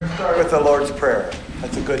start with the Lord's Prayer.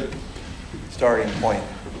 That's a good starting point.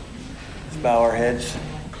 Let's bow our heads.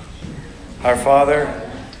 Our Father,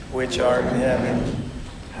 which art in heaven,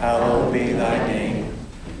 hallowed be thy name.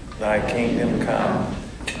 Thy kingdom come,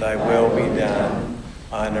 thy will be done,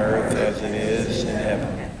 on earth as it is in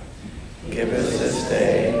heaven. Give us this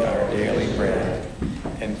day our daily bread,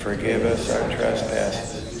 and forgive us our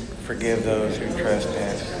trespasses. Forgive those who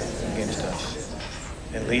trespass against us.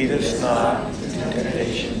 And lead us not into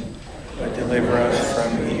temptation, but deliver us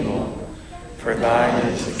from evil. For thine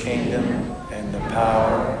is the kingdom, and the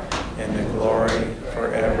power, and the glory,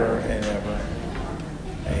 forever and ever.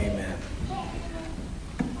 Amen.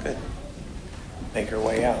 Good. Make our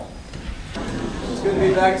way out. It's good to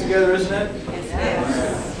be back together, isn't it?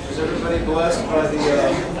 Yes. Is everybody blessed by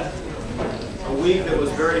a week that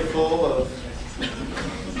was very full of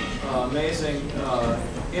amazing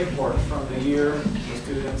import from the year, the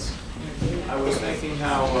students? I was thinking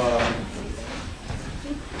how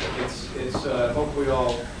I hope we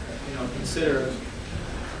all consider.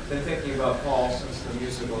 Been thinking about Paul since the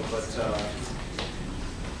musical, but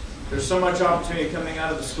there's so much opportunity coming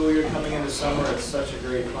out of the school year, coming into summer. It's such a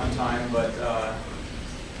great fun time, but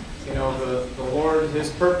the Lord, His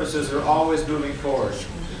purposes are always moving forward.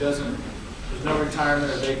 There's no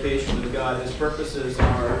retirement or vacation with God. His purposes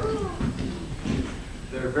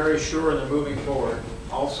they're very sure, and they're moving forward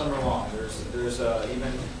all summer long. There's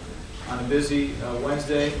even on a busy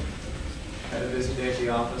Wednesday, had a busy day at the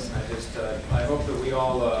office, and I hope that we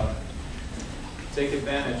all take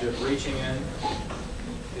advantage of reaching in.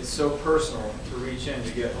 It's so personal to reach in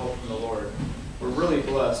to get hope from the Lord. We're really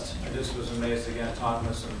blessed. I just was amazed again talking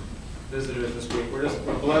with some visitors this week. We're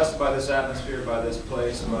blessed by this atmosphere, by this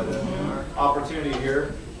place, and by the opportunity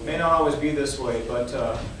here. It may not always be this way, but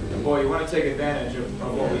boy, you want to take advantage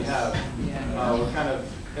of what we have. We're kind of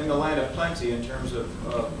in the land of plenty in terms of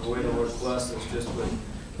the way the Lord's blessed us, just with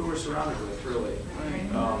who we're surrounded with, really.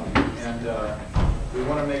 And we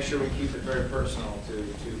want to make sure we keep it very personal to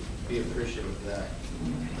be appreciative of that.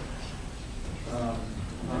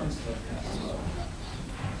 Steadfast love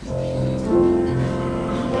of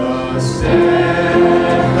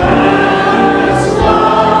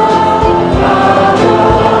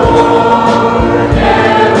the Lord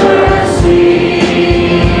never ceases.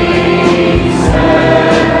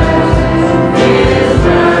 His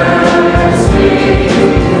mercy never comes to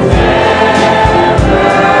an end.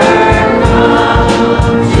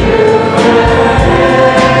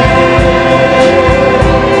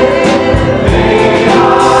 They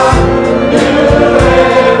are new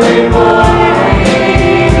every morning.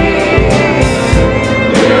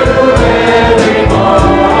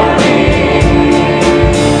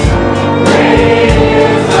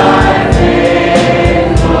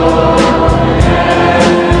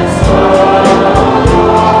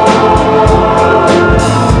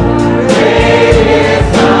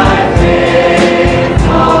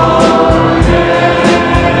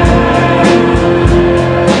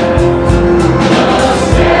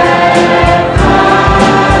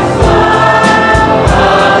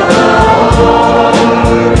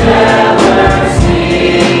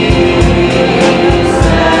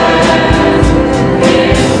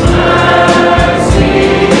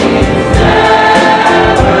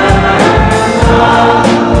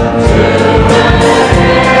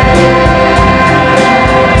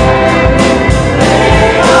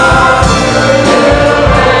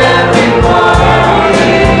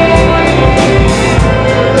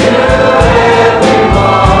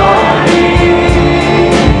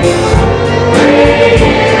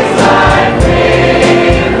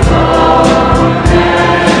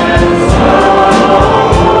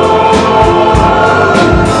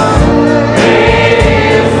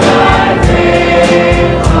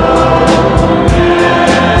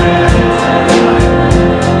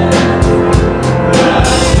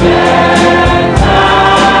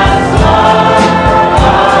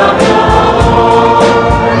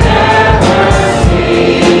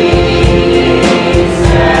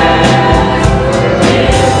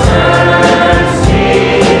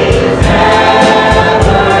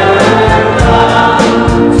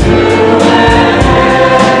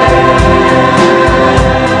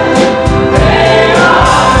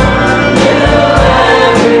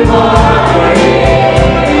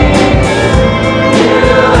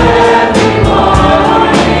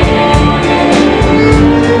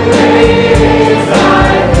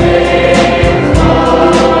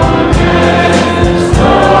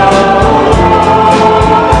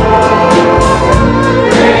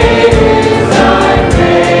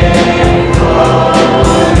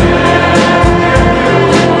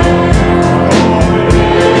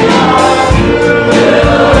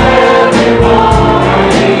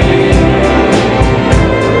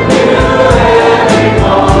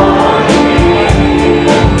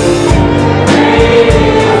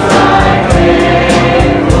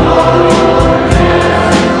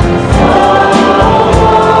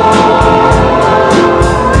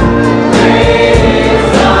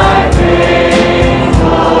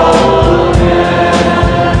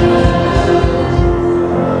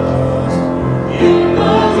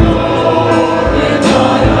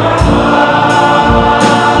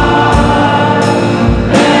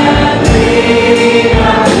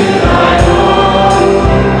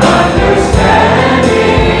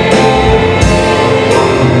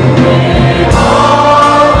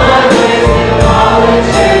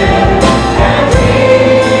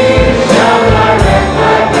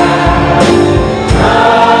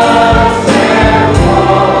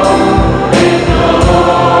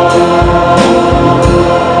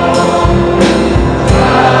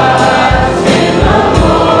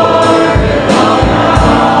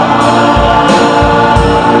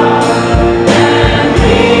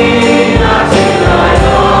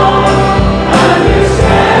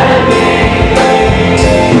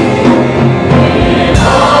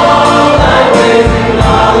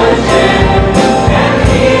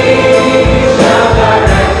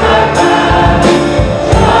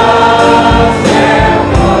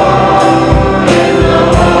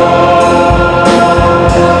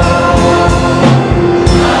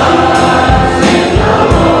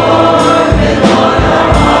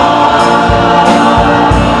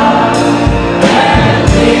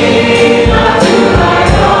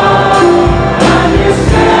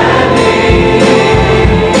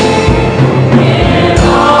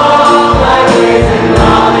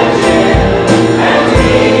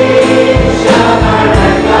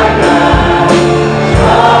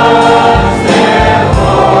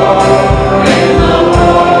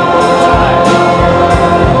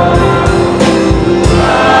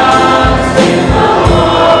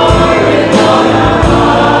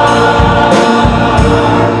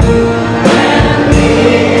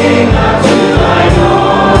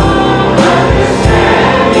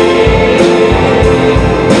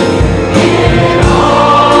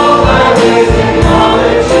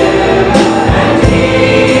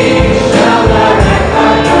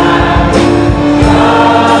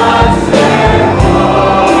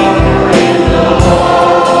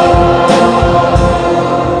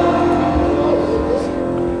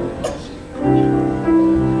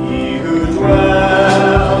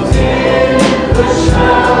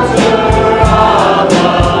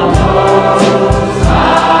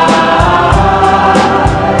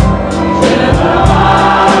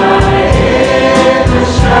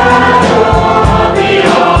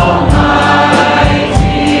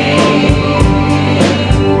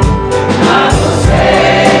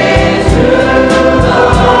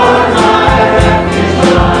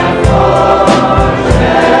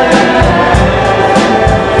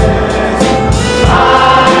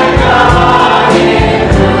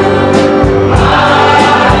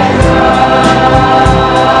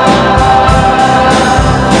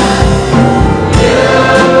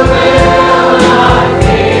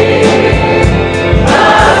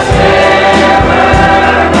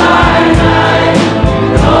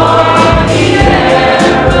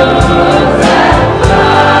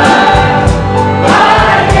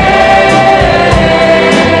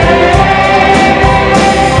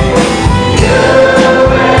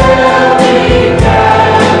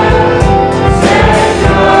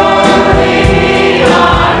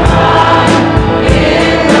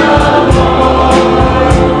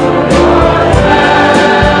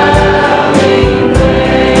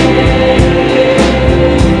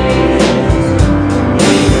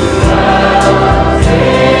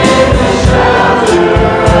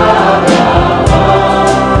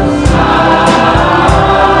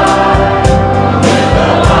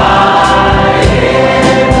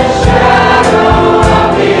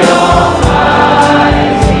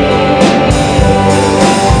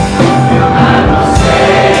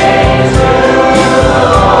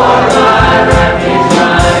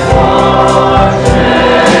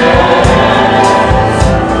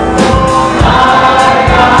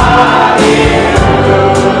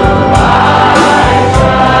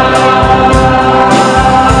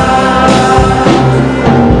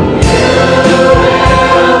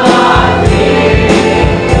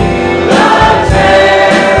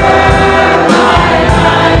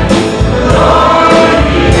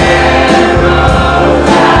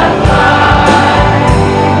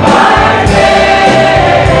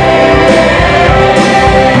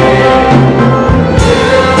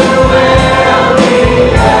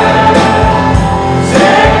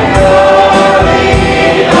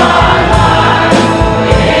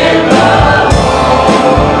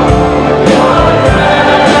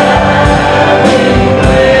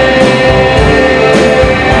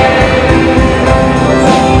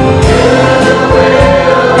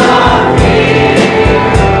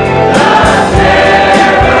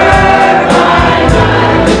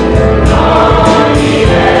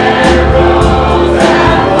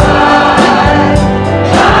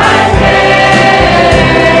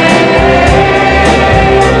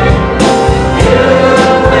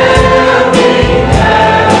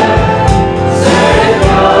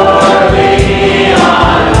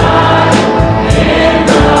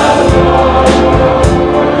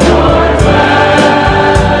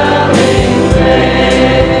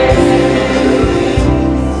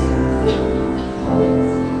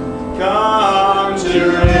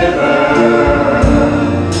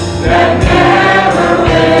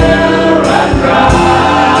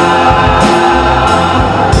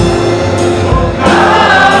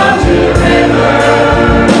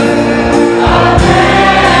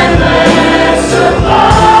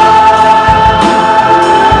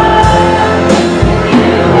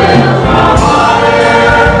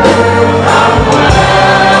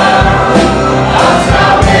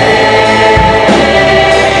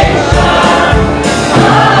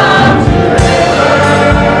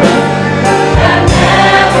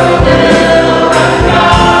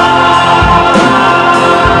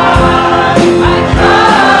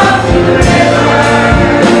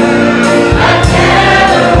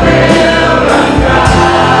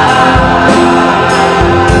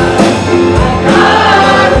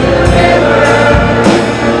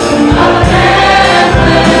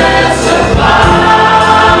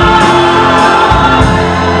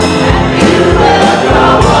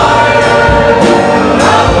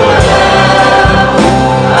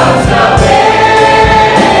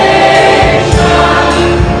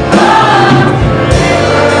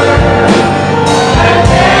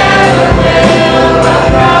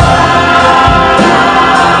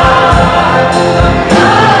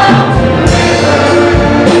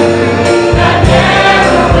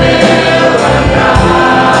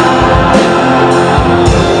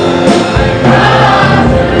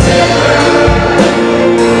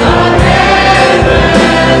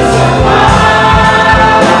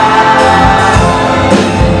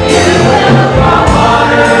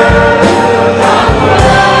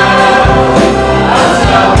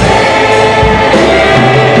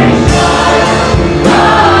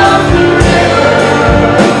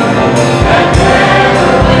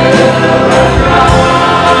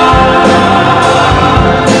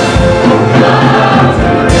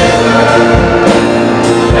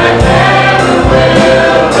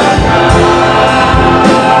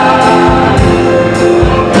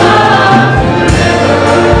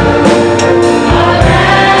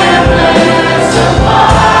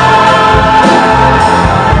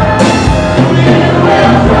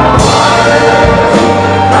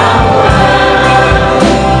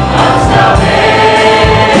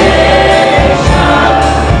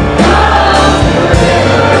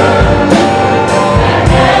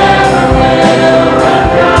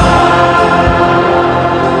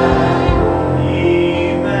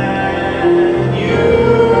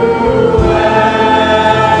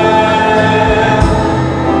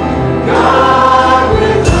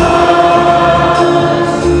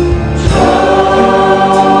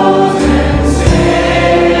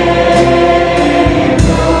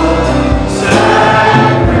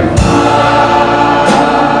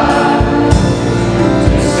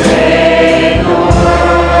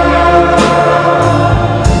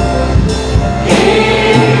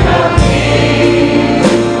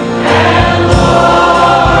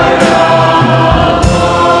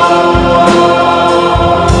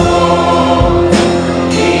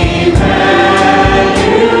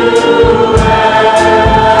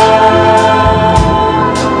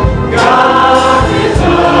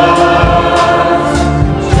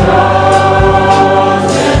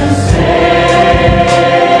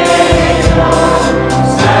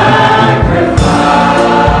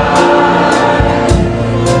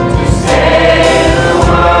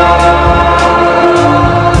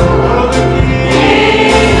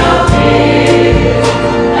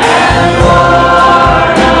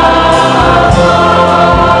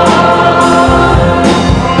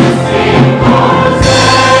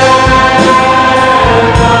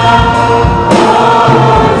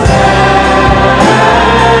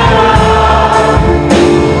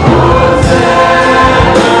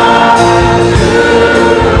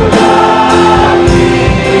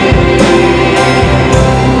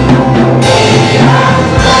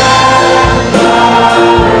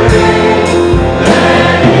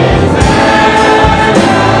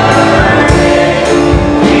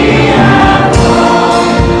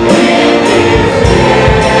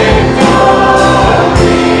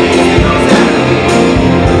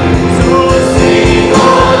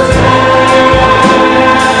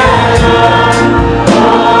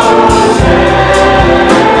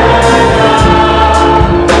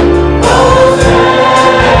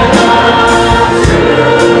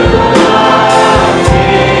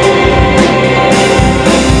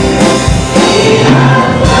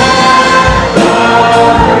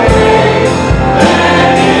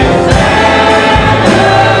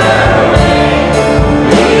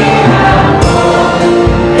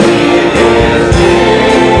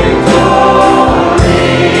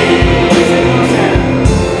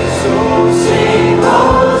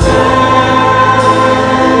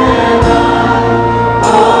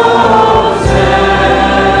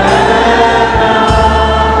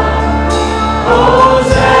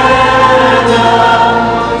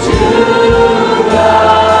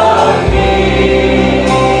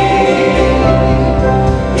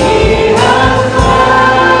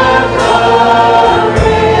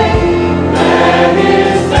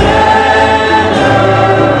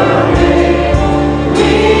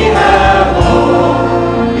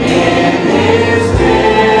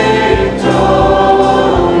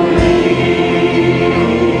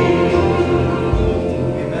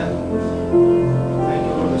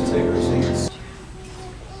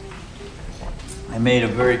 made a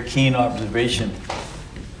very keen observation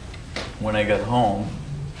when I got home.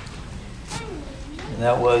 And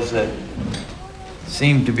that was that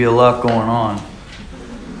seemed to be a lot going on.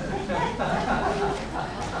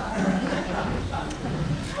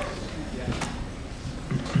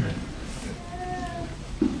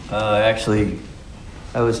 Actually,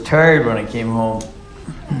 I was tired when I came home,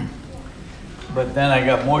 but then I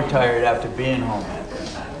got more tired after being home.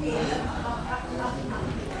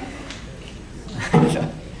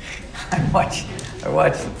 I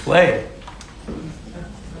watched the play,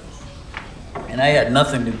 and I had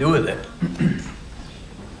nothing to do with it,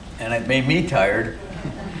 and it made me tired,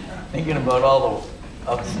 thinking about all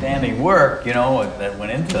the outstanding work, that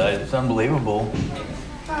went into it. It's unbelievable.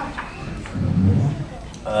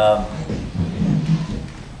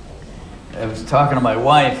 I was talking to my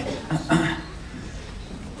wife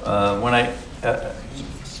when I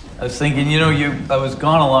was thinking, I was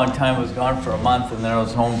gone a long time. I was gone for a month, and then I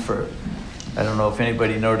was home for, I don't know if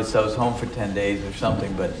anybody noticed, I was home for 10 days or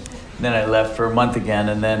something, but then I left for a month again,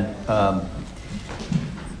 and then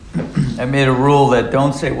I made a rule that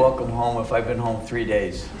don't say welcome home if I've been home 3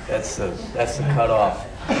 days. That's the cutoff.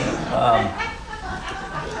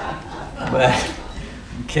 But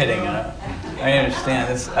I'm kidding. I understand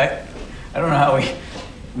this. I don't know how we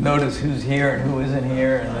notice who's here and who isn't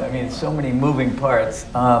here, and I mean, so many moving parts.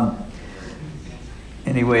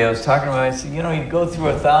 Anyway, I was talking about, I said, you go through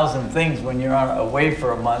 1,000 things when you're away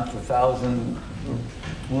for a month. 1,000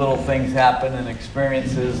 little things happen, and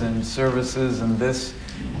experiences and services, and this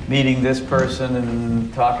meeting this person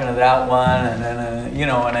and talking to that one, and then and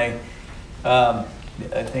I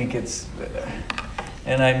think it's.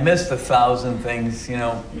 And I missed 1,000 things,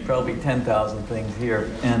 probably 10,000 things here.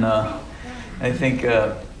 And I think,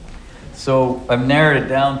 so I've narrowed it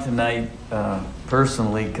down tonight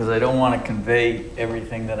personally, because I don't want to convey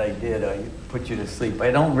everything that I did. I put you to sleep.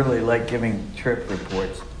 I don't really like giving trip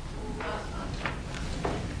reports.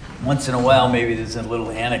 Once in a while, maybe there's a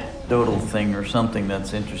little anecdotal thing or something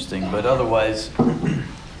that's interesting, but otherwise,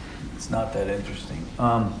 it's not that interesting.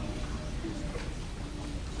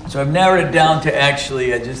 So I've narrowed it down to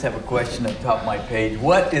actually, I just have a question at the top of my page.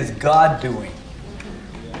 What is God doing?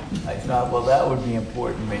 I thought, well, that would be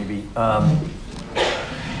important maybe. I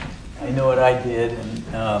know what I did,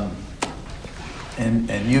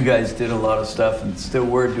 and you guys did a lot of stuff, and still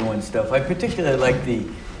we're doing stuff. I particularly like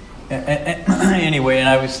anyway, and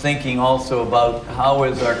I was thinking also about how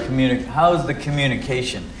is the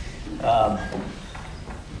communication?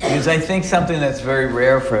 Because I think something that's very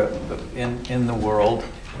rare in the world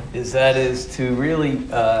is to really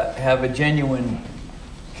have a genuine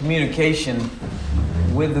communication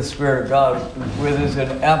with the Spirit of God, where there's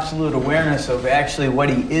an absolute awareness of actually what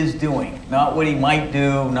He is doing, not what He might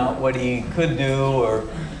do, not what He could do, or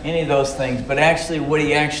any of those things, but actually what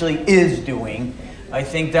He actually is doing. I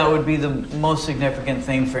think that would be the most significant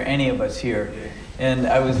thing for any of us here. And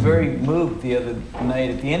I was very moved the other night.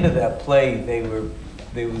 At the end of that play,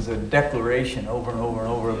 there was a declaration over and over and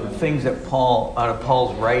over of the things that out of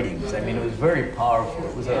Paul's writings. I mean, it was very powerful.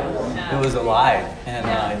 It was alive, and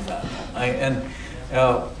I thought,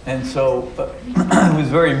 and so I was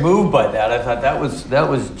very moved by that. I thought that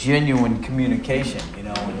was genuine communication,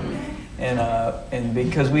 and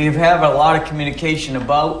because we have a lot of communication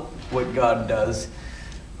about what God does,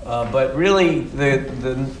 but really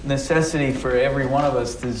the necessity for every one of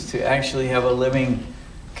us is to actually have a living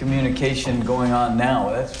communication going on now.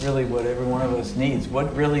 That's really what every one of us needs.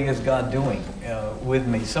 What really is God doing with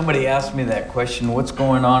me? Somebody asked me that question, what's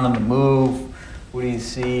going on in the move? What do you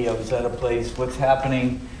see? I was at a place, what's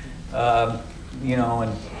happening? And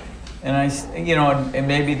I, and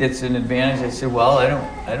maybe that's an advantage. I said, well, I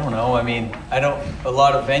don't know. I mean, a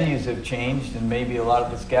lot of venues have changed, and maybe a lot of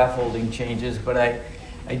the scaffolding changes, but I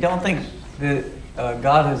don't think that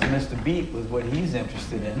God has missed a beat with what He's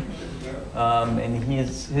interested in. And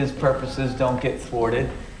his purposes don't get thwarted,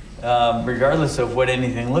 regardless of what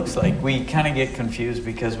anything looks like. We kind of get confused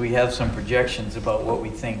because we have some projections about what we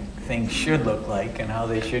think things should look like and how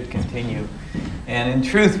they should continue. And in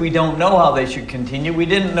truth, we don't know how they should continue. We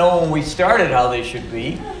didn't know when we started how they should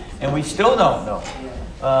be, and we still don't know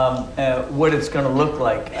what it's going to look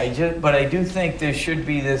like. But I do think there should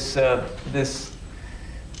be this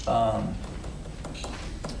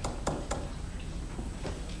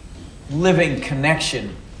living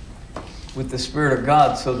connection with the Spirit of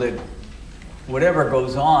God, so that whatever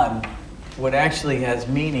goes on, what actually has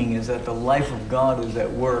meaning is that the life of God is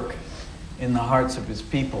at work in the hearts of His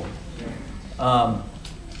people.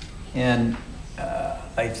 And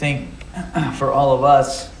I think for all of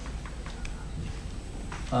us,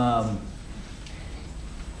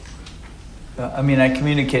 I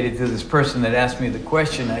communicated to this person that asked me the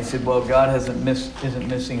question. I said, well, God isn't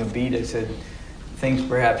missing a beat. I said, things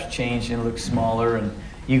perhaps changed and look smaller. And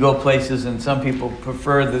you go places, and some people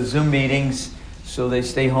prefer the Zoom meetings, so they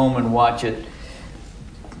stay home and watch it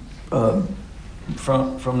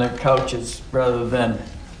from their couches rather than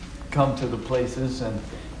come to the places. And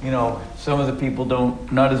some of the people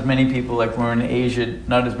not as many people, like we're in Asia,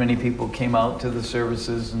 not as many people came out to the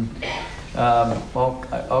services, and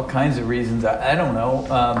all kinds of reasons. I don't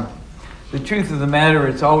know. The truth of the matter,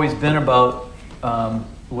 it's always been about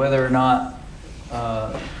whether or not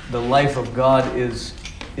the life of God is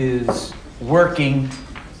working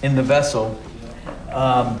in the vessel,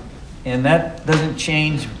 and that doesn't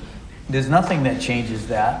change. There's nothing that changes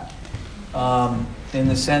that, in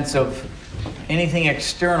the sense of anything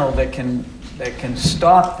external that can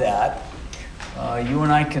stop that. You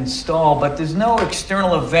and I can stall, but there's no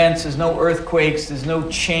external events, there's no earthquakes, there's no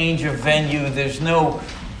change of venue, there's no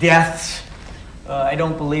deaths. I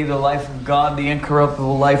don't believe the life of God, the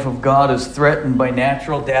incorruptible life of God, is threatened by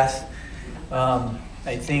natural death.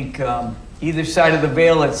 I think either side of the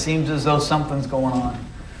veil, it seems as though something's going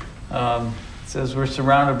on. It says we're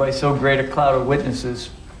surrounded by so great a cloud of witnesses.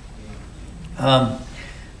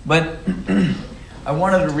 But I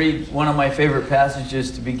wanted to read one of my favorite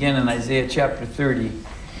passages to begin in Isaiah chapter 30.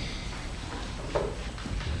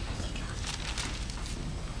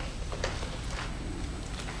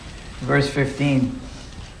 Verse 15.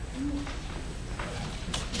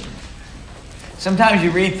 Sometimes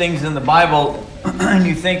you read things in the Bible and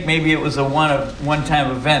you think maybe it was a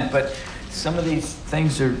one-time event, but some of these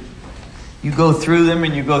things you go through them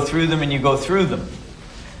and you go through them and you go through them,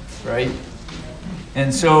 right?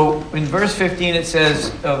 And so in verse 15 it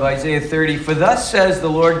says of Isaiah 30, "For thus says the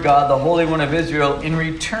Lord God, the Holy One of Israel, in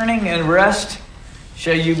returning and rest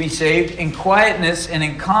shall you be saved, in quietness and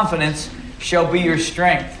in confidence shall be your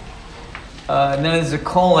strength." And then there's a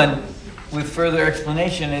colon with further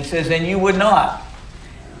explanation. It says, "and you would not."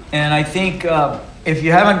 And I think if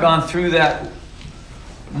you haven't gone through that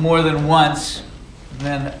more than once,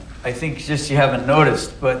 then I think just you haven't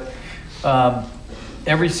noticed. But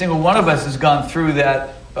every single one of us has gone through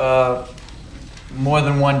that more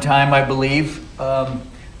than one time, I believe.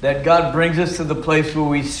 That God brings us to the place where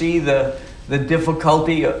we see the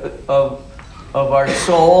difficulty of our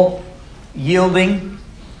soul yielding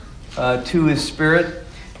to His Spirit.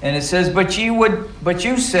 And it says, "But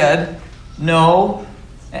you said no."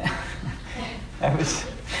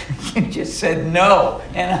 You just said no.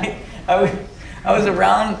 And I was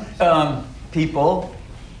around people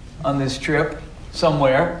on this trip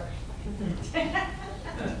somewhere,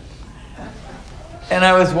 and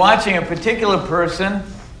I was watching a particular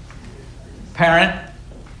parent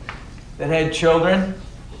that had children,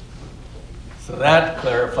 so that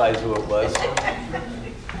clarifies who it was.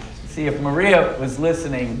 See, if Maria was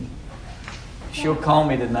listening, she'll call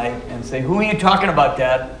me tonight and say, "Who are you talking about,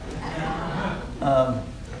 Dad?"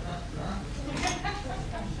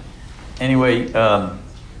 Anyway,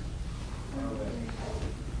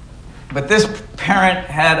 but this parent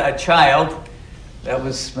had a child that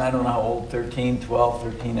was, I don't know how old, 13, 12,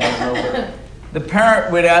 13, I don't know. But the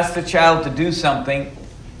parent would ask the child to do something,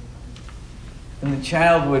 and the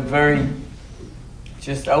child would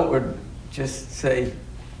just say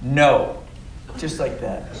no, just like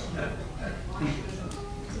that.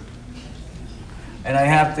 And I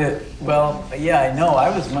have to, I know, I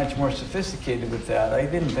was much more sophisticated with that. I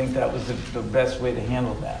didn't think that was the best way to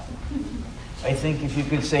handle that. I think if you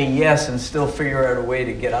could say yes and still figure out a way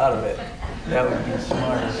to get out of it, that would be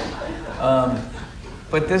smart.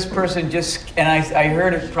 But this person and I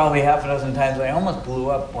heard it probably half a dozen times. I almost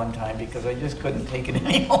blew up one time because I just couldn't take it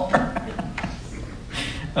anymore.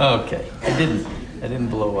 Okay, I didn't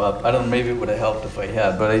blow up. I don't know, maybe it would have helped if I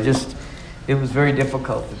had, but it was very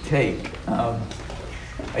difficult to take.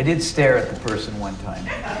 I did stare at the person one time.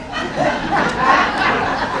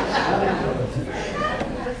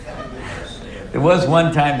 There was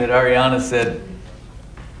one time that Ariana said,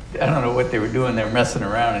 I don't know what they were doing, they were messing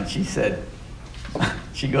around, and she said,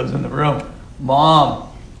 she goes in the room, "Mom,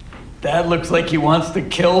 Dad looks like he wants to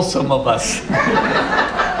kill some of us."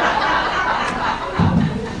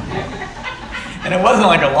 And it wasn't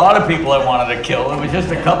like a lot of people I wanted to kill, it was just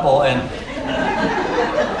a couple, and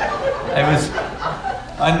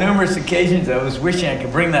on numerous occasions, I was wishing I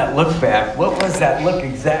could bring that look back. What was that look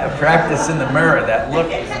exact? Practice in the mirror. That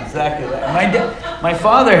look is exactly that. My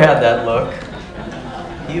father had that look.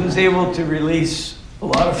 He was able to release a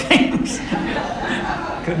lot of things.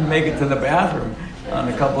 Couldn't make it to the bathroom on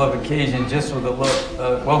a couple of occasions just with a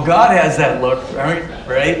look. God has that look,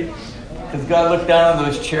 right? Because God looked down on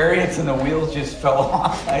those chariots and the wheels just fell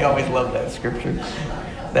off. I always love that scripture.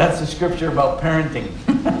 That's the scripture about parenting.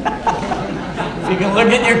 If you can look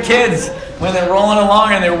at your kids when they're rolling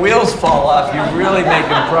along and their wheels fall off, you're really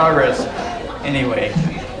making progress. Anyway,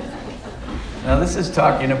 now this is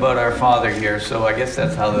talking about our Father here, so I guess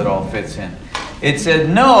that's how that all fits in. It said,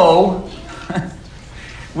 no,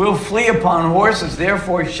 we'll flee upon horses,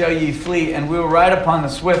 therefore shall ye flee, and we'll ride upon the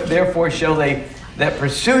swift, therefore shall they that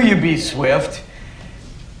pursue you be swift.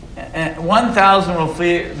 And 1,000 will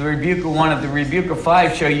flee at the rebuke of one, at the rebuke of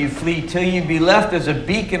 5 shall you flee, till you be left as a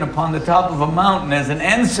beacon upon the top of a mountain, as an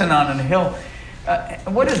ensign on a hill.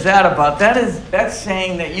 What is that about? That's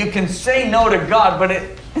saying that you can say no to God, but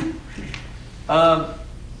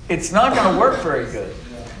it's not going to work very good,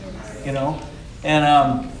 you know. And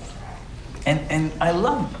I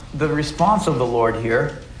love the response of the Lord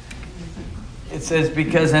here. It says,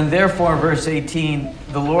 because, and therefore, verse 18,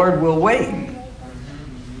 the Lord will wait.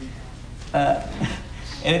 And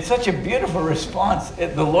it's such a beautiful response.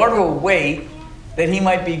 The Lord will wait that he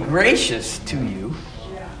might be gracious to you.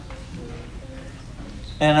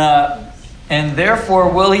 And therefore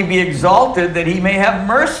will he be exalted that he may have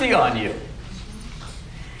mercy on you.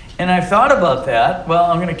 And I've thought about that. Well,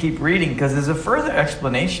 I'm going to keep reading because there's a further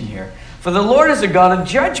explanation here. For the Lord is a God of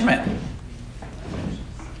judgment.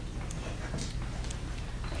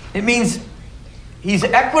 It means he's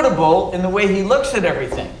equitable in the way he looks at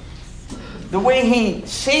everything. The way he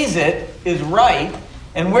sees it is right,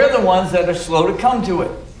 and we're the ones that are slow to come to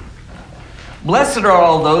it. Blessed are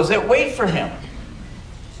all those that wait for him.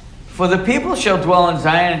 For the people shall dwell in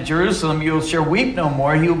Zion and Jerusalem, you shall weep no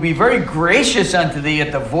more. He will be very gracious unto thee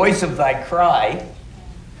at the voice of thy cry.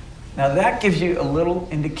 Now that gives you a little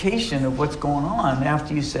indication of what's going on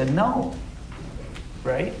after you said no.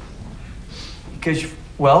 Right? Because,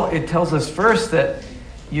 well, it tells us first that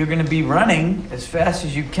you're going to be running as fast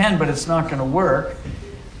as you can, but it's not going to work.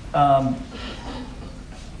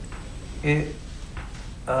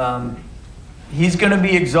 He's going to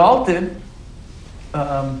be exalted.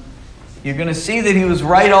 You're going to see that he was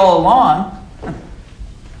right all along.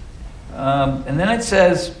 And then it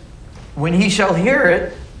says, when he shall hear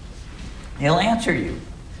it, he'll answer you.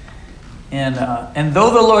 And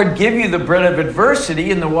though the Lord give you the bread of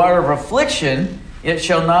adversity and the water of affliction, yet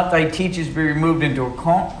shall not thy teachers be removed into a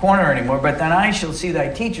corner anymore, but thine eyes shall see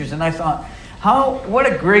thy teachers. And I thought, what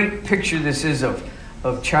a great picture this is of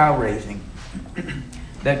child raising.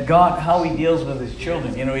 That God, how he deals with his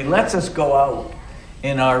children. You know, he lets us go out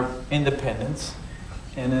in our independence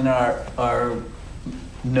and in our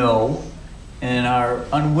no and our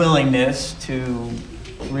unwillingness to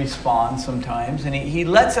respond sometimes. And he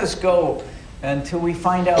lets us go until we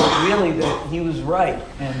find out really that he was right.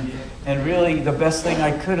 And really the best thing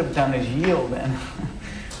I could have done is yield. And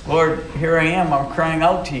Lord, here I am. I'm crying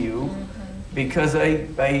out to you because I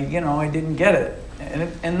didn't get it.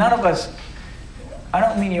 And none of us, I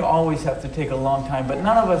don't mean you always have to take a long time, but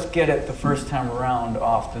none of us get it the first time around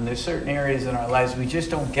often. There's certain areas in our lives we just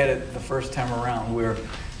don't get it the first time around where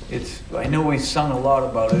I know we've sung a lot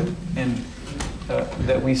about it and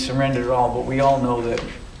that we surrendered all, but we all know that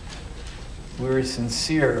we were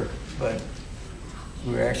sincere, but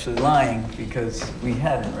we were actually lying because we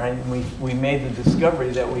hadn't, right? And we made the discovery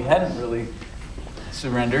that we hadn't really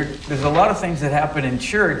surrendered. There's a lot of things that happen in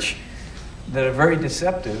church that are very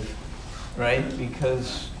deceptive, right?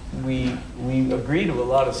 Because we agree to a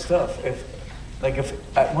lot of stuff.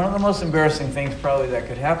 One of the most embarrassing things probably that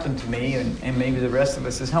could happen to me and maybe the rest of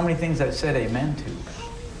us is how many things I've said amen to.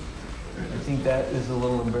 I think that is a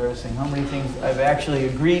little embarrassing. How many things I've actually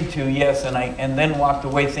agreed to, yes, and then walked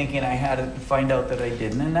away thinking I had it and find out that I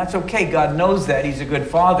didn't. And that's okay. God knows that. He's a good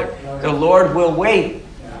Father. The Lord will wait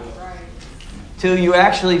till you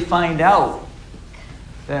actually find out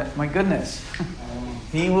that, my goodness,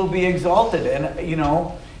 he will be exalted. And,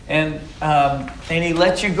 and he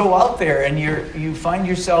lets you go out there and you find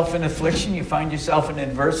yourself in affliction. You find yourself in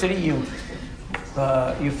adversity. You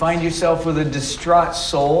find yourself with a distraught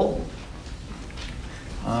soul.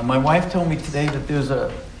 My wife told me today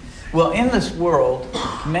that in this world,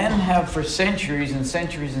 men have for centuries and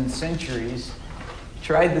centuries and centuries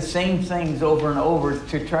tried the same things over and over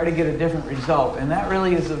to try to get a different result. And that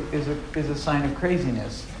really is a sign of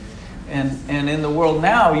craziness. And in the world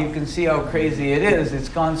now, you can see how crazy it is. It's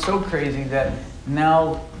gone so crazy that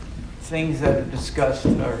now things that are discussed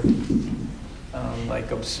are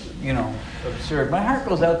absurd. My heart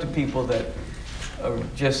goes out to people that are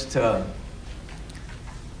just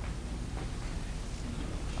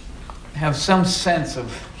have some sense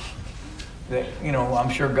of that, I'm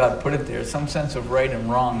sure God put it there, some sense of right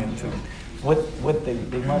and wrong, and to what they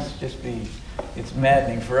must just be, it's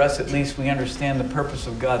maddening. For us, at least, we understand the purpose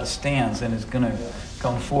of God stands and is going to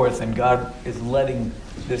come forth, and God is letting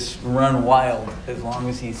this run wild as long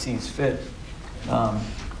as he sees fit.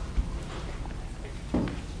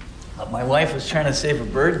 My wife was trying to save a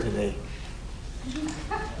bird today,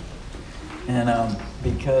 and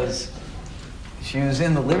because she was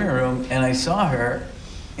in the living room, and I saw her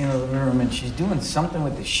in the living room, and she's doing something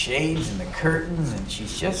with the shades and the curtains, and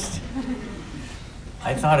she's just,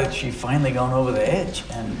 I thought that she finally gone over the edge,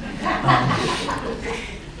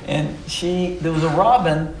 and there was a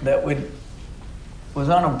robin that was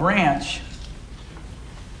on a branch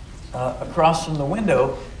across from the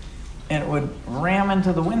window, and it would ram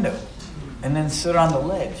into the window and then sit on the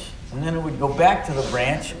ledge, and then it would go back to the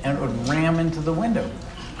branch and it would ram into the window,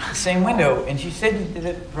 the same window, and she said he did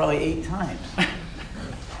it probably 8 times.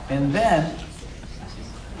 And then,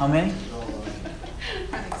 how many?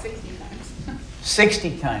 I think 60 times.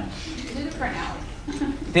 60 times. Did it for an hour.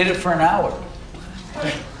 Did it for an hour.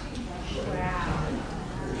 Wow.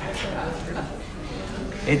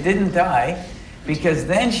 It didn't die, because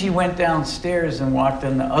then she went downstairs and walked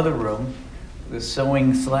in the other room, the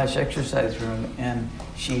sewing/exercise room, and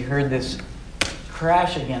she heard this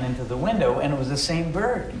crash again into the window, and it was the same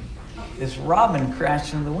bird. This robin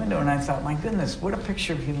crashed into the window, and I thought, my goodness, what a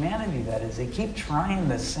picture of humanity that is. They keep trying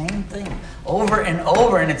the same thing over and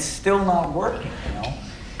over, and it's still not working, you know.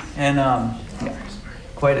 And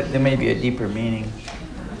there may be a deeper meaning.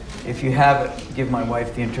 If you have it, give my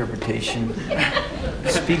wife the interpretation.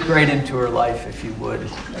 Speak right into her life, if you would.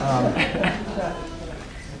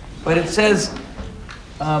 But it says,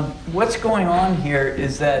 what's going on here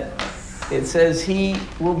is that it says he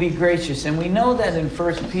will be gracious. And we know that in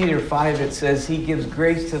 1 Peter 5 it says he gives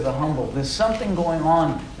grace to the humble. There's something going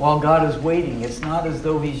on while God is waiting. It's not as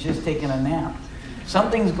though he's just taking a nap.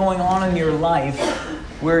 Something's going on in your life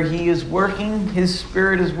where he is working, his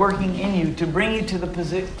Spirit is working in you to bring you to the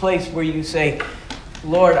place where you say,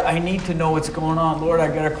 Lord, I need to know what's going on. Lord, I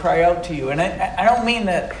got to cry out to you. And I don't mean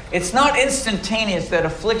that. It's not instantaneous that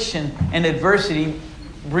affliction and adversity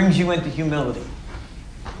brings you into humility.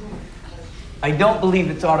 I don't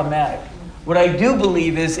believe it's automatic. What I do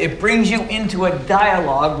believe is it brings you into a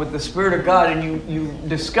dialogue with the Spirit of God, and you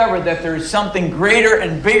discover that there is something greater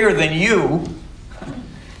and bigger than you,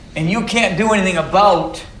 and you can't do anything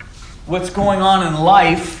about what's going on in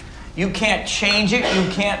life. You can't change it.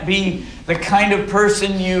 You can't be the kind of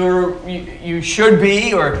person you should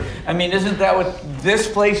be. Or, I mean, isn't that what this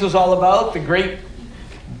place was all about? The great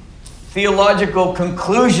theological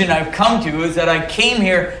conclusion I've come to is that I came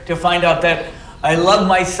here to find out that I love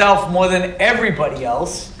myself more than everybody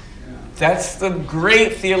else. That's the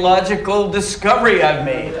great theological discovery I've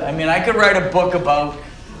made. I mean, I could write a book about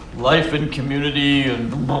life and community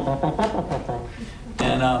and well,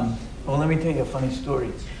 let me tell you a funny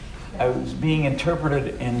story. I was being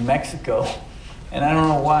interpreted in Mexico, and I don't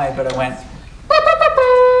know why, but I went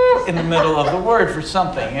in the middle of the word for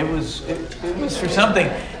something. It was for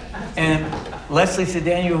something. And Leslie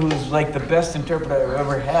Sedano, who's like the best interpreter I've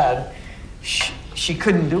ever had, she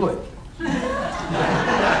couldn't do it.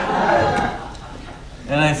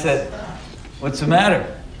 And I said, what's the matter?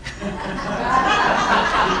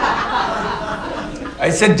 I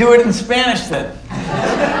said, do it in Spanish then.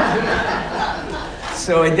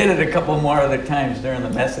 So I did it a couple more other times during the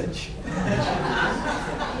message.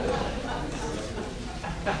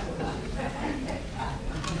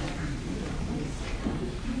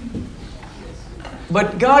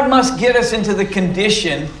 But God must get us into the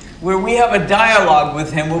condition where we have a dialogue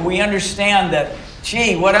with him, where we understand that,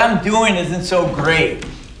 gee, what I'm doing isn't so great.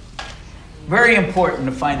 Very important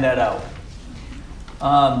to find that out.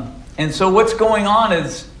 And so what's going on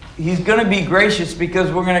is he's going to be gracious because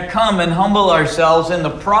we're going to come and humble ourselves in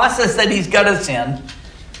the process that he's got us in.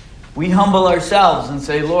 We humble ourselves and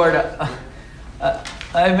say, Lord,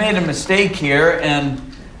 I've made a mistake here, and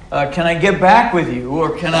can I get back with you?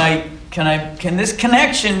 Or can this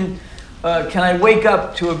connection, can I wake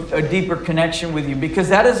up to a deeper connection with you? Because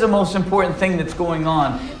that is the most important thing that's going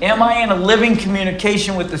on. Am I in a living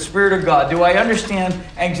communication with the Spirit of God? Do I understand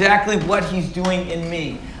exactly what he's doing in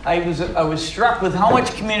me? I was struck with how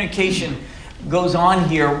much communication goes on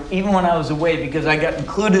here, even when I was away, because I got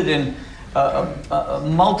included in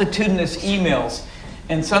multitudinous emails.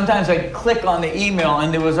 And sometimes I'd click on the email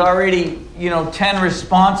and there was already, 10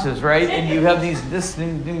 responses, right? And you have this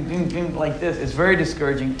ding, ding, ding, ding, like this. It's very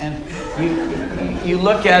discouraging. And you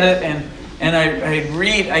look at it and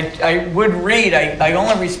I would read. I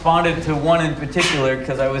only responded to one in particular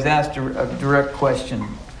because I was asked a direct question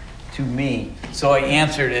to me. So I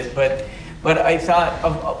answered it. But But I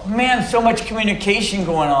thought, man, so much communication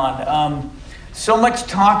going on, so much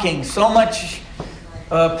talking, so much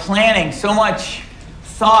planning, so much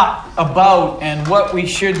thought about and what we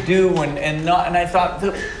should do and not. And I thought,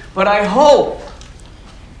 but I hope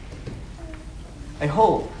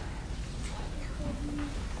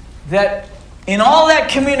that in all that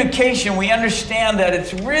communication, we understand that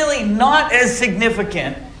it's really not as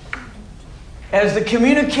significant as the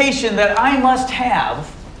communication that I must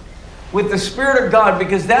have with the Spirit of God,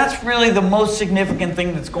 because that's really the most significant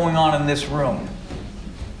thing that's going on in this room.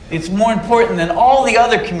 It's more important than all the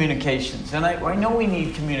other communications. And I know we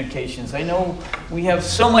need communications. I know we have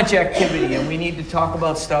so much activity and we need to talk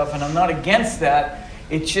about stuff, and I'm not against that.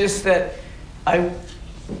 It's just that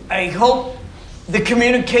I hope the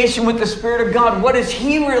communication with the Spirit of God, what is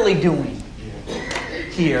He really doing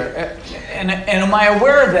here? And am I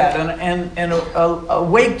aware of that and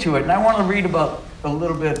awake to it? And I want to read about a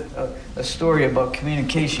little bit, a story about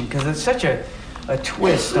communication, because it's such a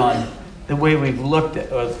twist on the way we've looked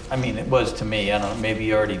at, it was to me. I don't know, maybe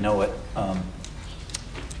you already know it.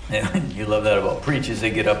 You love that about preachers.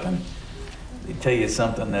 They get up and they tell you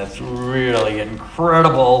something that's really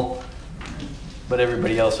incredible, but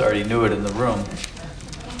everybody else already knew it in the room.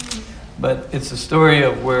 But it's a story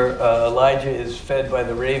of where Elijah is fed by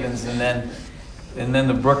the ravens, and then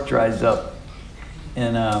the brook dries up.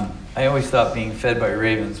 And I always thought being fed by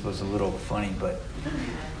ravens was a little funny, but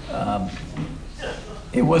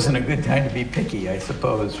it wasn't a good time to be picky, I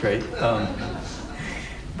suppose, right?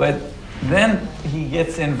 But then he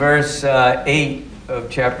gets in verse 8 of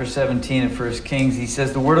chapter 17 of 1 Kings. He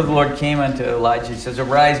says, the word of the Lord came unto Elijah. He says,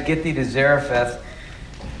 arise, get thee to Zarephath,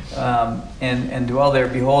 and dwell there.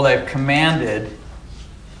 Behold, I have commanded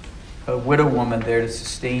a widow woman there to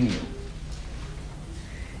sustain you.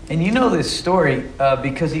 And you know this story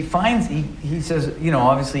because he says,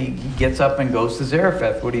 obviously he gets up and goes to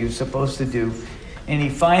Zarephath, what he was supposed to do. And he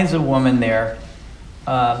finds a woman there,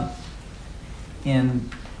 it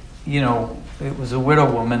was a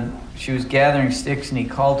widow woman. She was gathering sticks, and he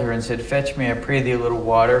called her and said, fetch me, I pray thee, a little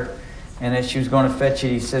water. And as she was going to fetch it,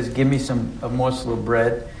 he says, give me a morsel of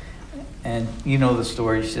bread. And you know the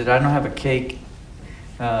story. She said, I don't have a cake.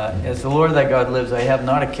 As the Lord thy God lives, I have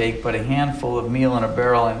not a cake, but a handful of meal in a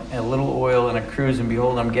barrel, and a little oil in a cruse. And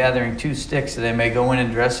behold, I'm gathering 2 sticks, that I may go in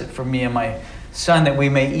and dress it for me and my son, that we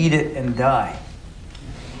may eat it and die.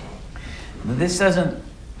 This doesn't,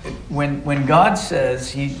 when God says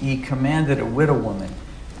he commanded a widow woman,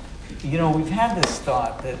 we've had this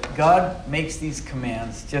thought that God makes these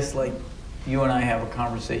commands just like you and I have a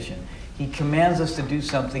conversation. He commands us to do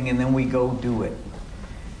something and then we go do it.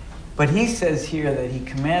 But he says here that he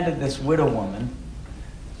commanded this widow woman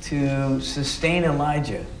to sustain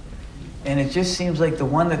Elijah. And it just seems like the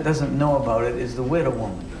one that doesn't know about it is the widow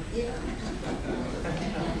woman.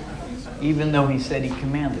 Even though he said he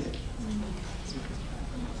commanded it.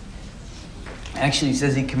 Actually, he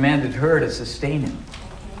says he commanded her to sustain him.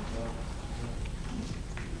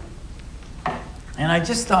 And I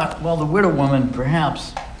just thought, well, the widow woman,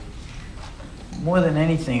 perhaps, more than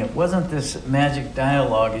anything, it wasn't this magic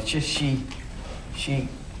dialogue. It's just she,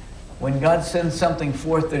 when God sends something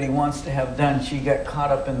forth that he wants to have done, she got caught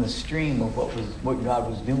up in the stream of what God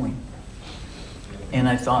was doing. And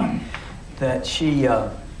I thought that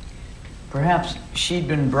perhaps she'd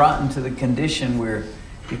been brought into the condition where,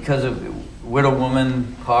 because of widow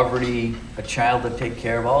woman, poverty, a child to take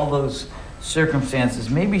care of, all those circumstances,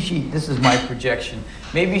 maybe this is my projection,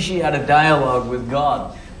 maybe she had a dialogue with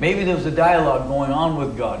God. Maybe there was a dialogue going on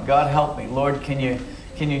with God. God, help me. Lord, can you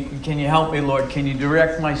help me, Lord? Can you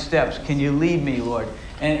direct my steps? Can you lead me, Lord?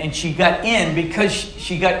 And she got in because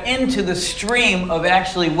she got into the stream of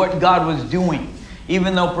actually what God was doing.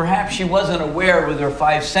 Even though perhaps she wasn't aware with her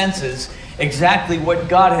 5 senses exactly what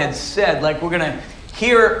God had said. Like we're going to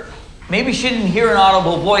hear, maybe she didn't hear an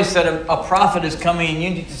audible voice that a prophet is coming and you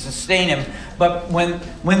need to sustain him. But when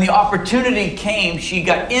the opportunity came, she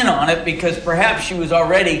got in on it because perhaps she was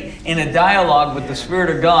already in a dialogue with the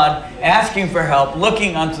Spirit of God, asking for help,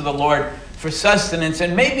 looking unto the Lord for sustenance.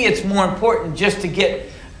 And maybe it's more important just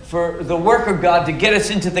for the work of God to get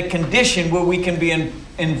us into the condition where we can be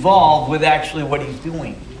involved with actually what he's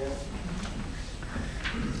doing.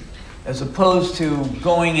 As opposed to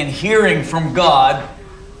going and hearing from God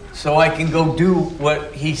so I can go do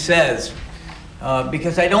what he says.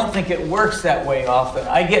 Because I don't think it works that way often.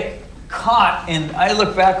 I get caught I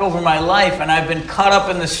look back over my life and I've been caught up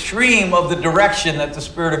in the stream of the direction that the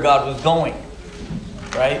Spirit of God was going.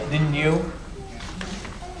 Right? Didn't you?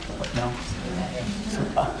 No?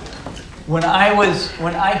 When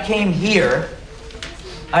I came here,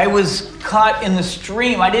 I was caught in the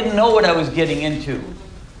stream. I didn't know what I was getting into.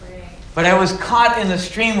 But I was caught in the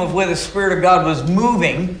stream of where the Spirit of God was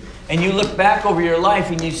moving. And you look back over your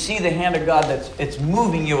life and you see the hand of God it's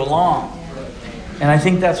moving you along. And I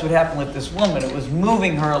think that's what happened with this woman. It was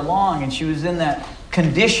moving her along, and she was in that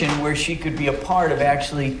condition where she could be a part of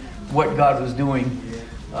actually what God was doing.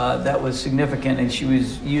 That was significant, and she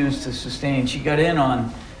was used to sustain. She got in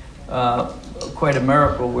on quite a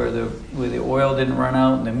miracle where the oil didn't run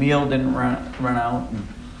out and the meal didn't run out.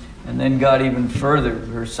 And then God even further.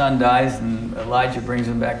 Her son dies, and Elijah brings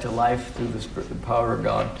him back to life through the power of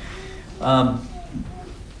God.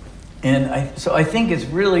 So I think it's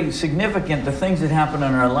really significant, the things that happen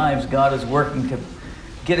in our lives. God is working to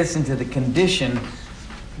get us into the condition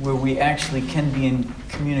where we actually can be in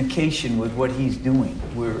communication with what He's doing.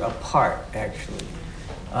 We're a part, actually.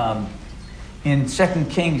 In 2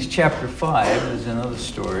 Kings chapter 5, there's another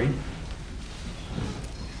story.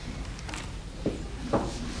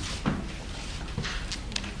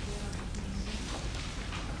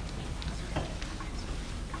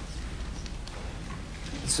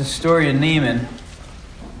 It's the story of Naaman.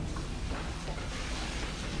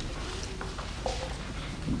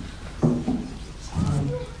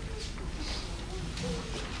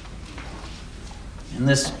 And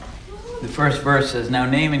the first verse says, "Now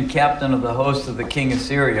Naaman, captain of the host of the king of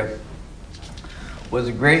Syria, was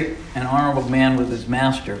a great and honorable man with his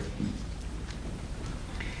master,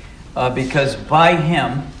 because by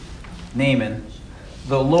him, Naaman,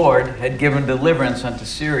 the Lord had given deliverance unto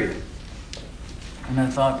Syria." And I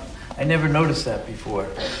thought, I never noticed that before.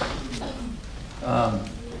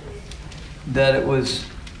 That it was,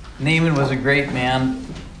 Naaman was a great man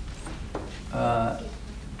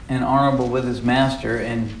and honorable with his master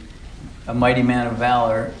and a mighty man of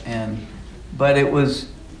valor. But it was,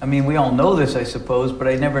 I mean, we all know this, I suppose, but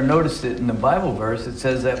I never noticed it in the Bible verse. It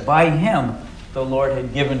says that by him, the Lord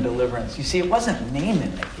had given deliverance. You see, it wasn't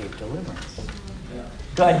Naaman that gave deliverance.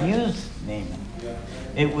 God used Naaman.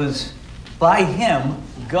 It was by him,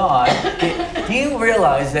 God. Do you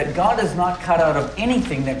realize that God is not cut out of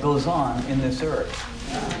anything that goes on in this earth?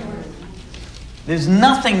 There's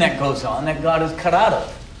nothing that goes on that God is cut out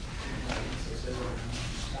of.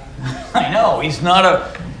 I know, he's not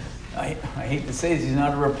I hate to say this, he's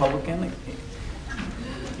not a Republican.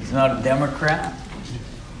 He's not a Democrat.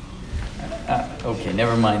 Okay,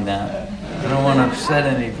 never mind that. I don't want to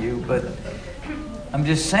upset any of you, but I'm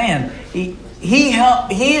just saying,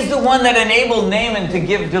 he's the one that enabled Naaman to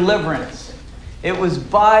give deliverance. It was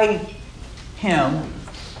by him,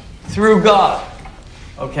 through God.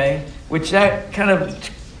 Okay? Which that kind of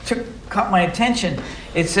caught my attention.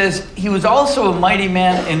 It says, he was also a mighty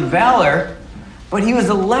man in valor, but he was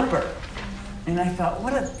a leper. And I thought,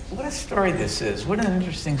 what a story this is. What an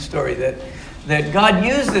interesting story that God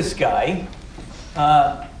used this guy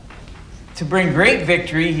to bring great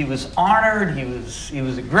victory. He was honored. He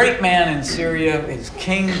was a great man in Syria, his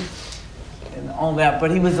king, and all that.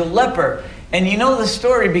 But he was a leper. And you know the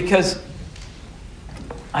story because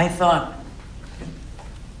I thought,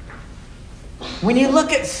 when you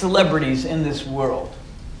look at celebrities in this world,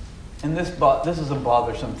 and this is a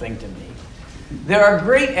bothersome thing to me, there are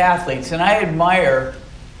great athletes, and I admire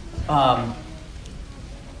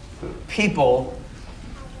people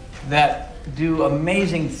that do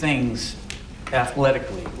amazing things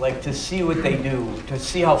athletically, like to see what they do, to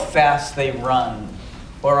see how fast they run,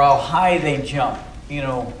 or how high they jump. You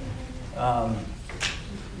know,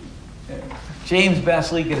 James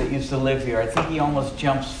Baslika that used to live here, I think he almost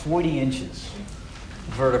jumps 40 inches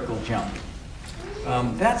vertical jump.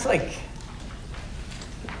 That's like,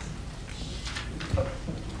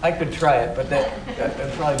 I could try it, but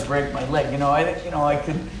that'd probably break my leg. I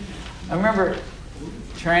remember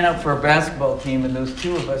trying out for a basketball team, and those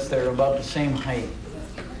two of us that are about the same height.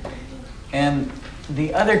 And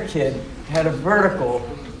the other kid had a vertical.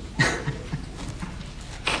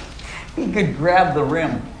 He could grab the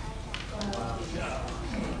rim.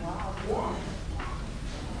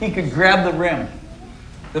 He could grab the rim,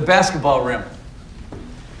 the basketball rim.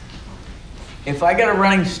 If I got a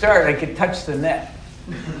running start, I could touch the net.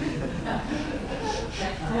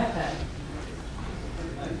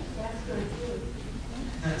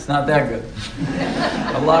 It's not that good.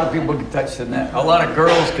 A lot of people could touch the net. A lot of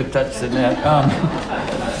girls could touch the net.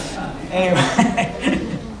 Anyway.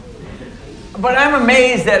 But I'm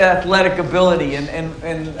amazed at athletic ability. And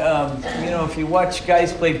if you watch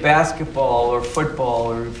guys play basketball or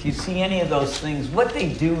football, or if you see any of those things, what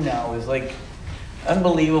they do now is like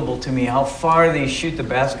unbelievable to me. How far they shoot the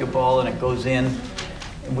basketball and it goes in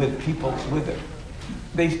with people with it.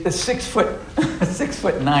 A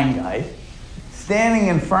 6'9" guy, standing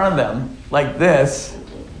in front of them like this,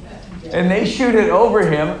 and they shoot it over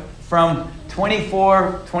him from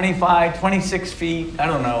 24, 25, 26 feet, I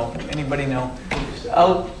don't know, anybody know,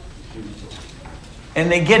 out,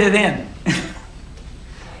 and they get it in.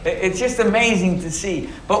 It's just amazing to see.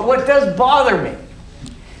 But what does bother me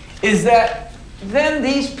is that then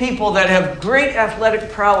these people that have great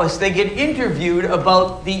athletic prowess, they get interviewed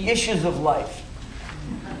about the issues of life.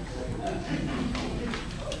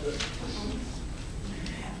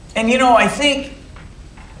 And I think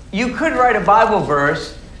you could write a Bible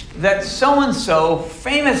verse that so-and-so,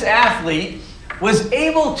 famous athlete, was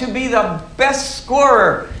able to be the best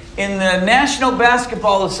scorer in the National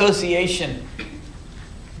Basketball Association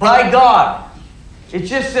by God. It's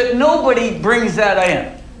just that nobody brings that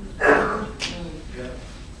in.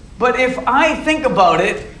 But if I think about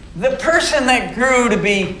it, the person that grew to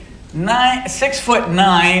be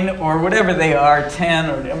 6'9" or whatever they are, 10,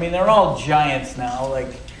 or they're all giants now,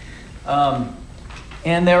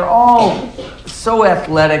 and they're all so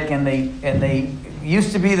athletic, and they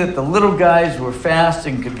used to be that the little guys were fast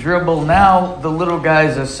and could dribble. Now the little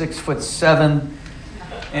guys are 6'7",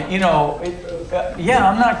 and yeah,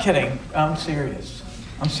 I'm not kidding. I'm serious.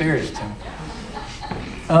 Tim.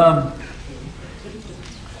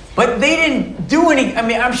 But they didn't do any.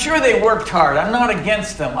 I'm sure they worked hard. I'm not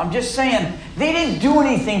against them. I'm just saying they didn't do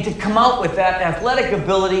anything to come out with that athletic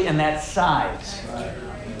ability and that size.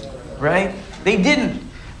 Right? They didn't.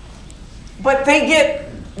 But they get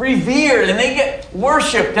revered and they get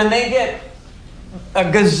worshipped and they get a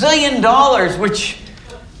gazillion dollars, which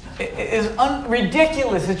is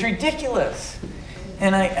ridiculous. It's ridiculous.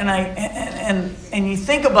 And you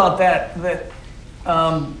think about that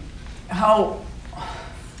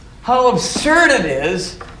how absurd it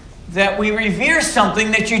is that we revere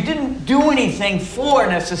something that you didn't do anything for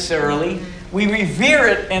necessarily. We revere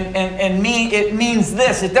it and it means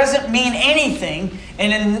this. It doesn't mean anything.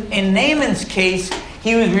 And in Naaman's case,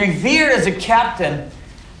 he was revered as a captain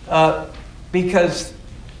because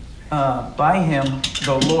by him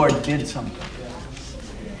the Lord did something.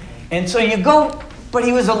 And so you go, but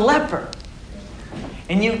he was a leper.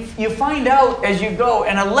 And you find out as you go,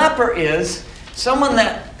 and a leper is someone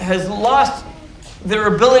that has lost their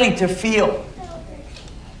ability to feel.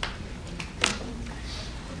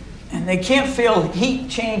 And they can't feel heat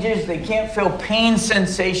changes. They can't feel pain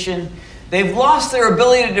sensation. They've lost their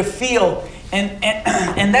ability to feel.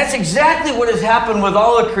 And that's exactly what has happened with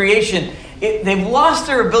all of creation. They've lost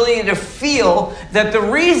their ability to feel that the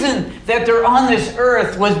reason that they're on this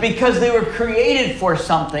earth was because they were created for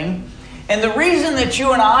something. And the reason that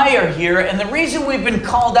you and I are here, and the reason we've been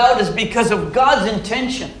called out, is because of God's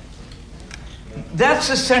intention. That's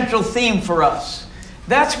the central theme for us.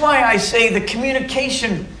 That's why I say the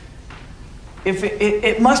communication, if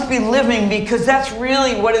it must be living, because that's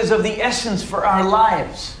really what is of the essence for our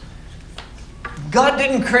lives. God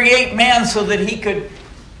didn't create man so that he could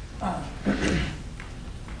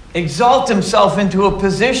exalt himself into a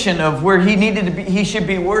position of where he should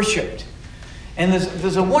be worshipped. And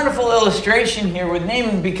there's a wonderful illustration here with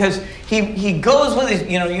Naaman, because he goes with his,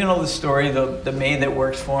 you know the story, the maid that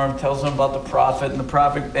works for him tells him about the prophet, and the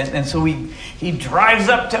prophet, and so he drives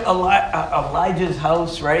up to Elijah's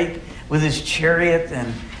house, right, with his chariot,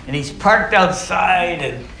 and he's parked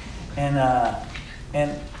outside,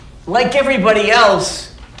 and like everybody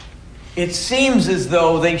else, it seems as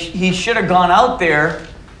though he should have gone out there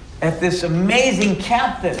at this amazing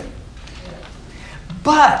captain.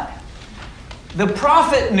 But the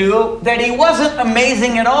prophet knew that he wasn't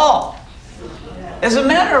amazing at all. As a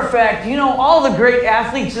matter of fact, all the great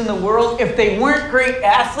athletes in the world, if they weren't great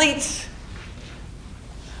athletes,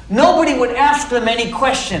 nobody would ask them any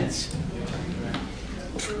questions.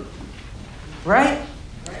 Right?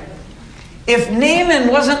 If Naaman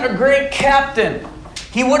wasn't a great captain,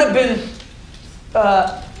 he would have been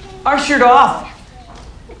ushered off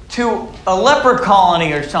to a leper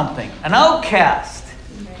colony or something, an outcast.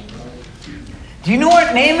 Do you know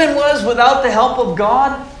what Naaman was without the help of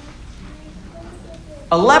God?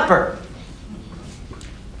 A leper.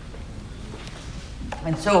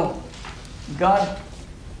 And so, God,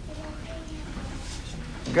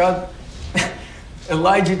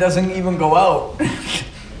 Elijah doesn't even go out.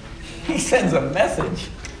 He sends a message.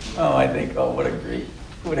 I think, what a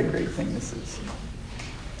great thing this is.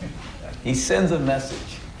 He sends a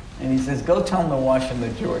message, and he says, go tell him to wash in the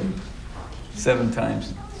Jordan 7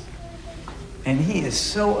 times. And he is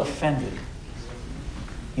so offended.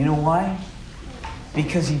 You know why?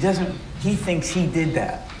 Because he thinks he did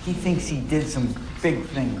that. He thinks he did some big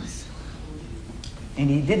things.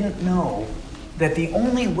 And he didn't know that the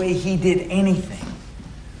only way he did anything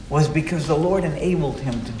was because the Lord enabled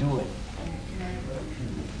him to do it.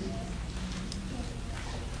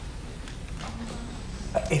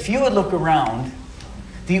 If you would look around,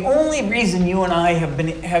 the only reason you and I have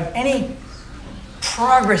any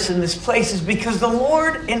progress in this place is because the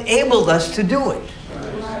Lord enabled us to do it.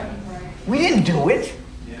 We didn't do it.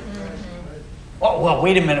 Oh, well,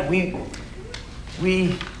 wait a minute. We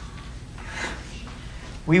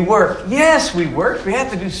work. Yes, we work. We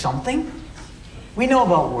have to do something. We know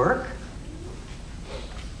about work.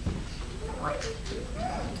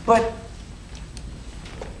 But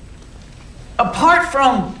apart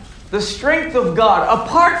from the strength of God,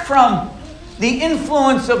 apart from the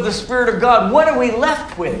influence of the Spirit of God, what are we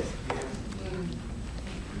left with?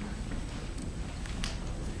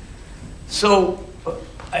 So,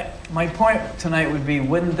 my point tonight would be,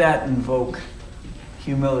 wouldn't that invoke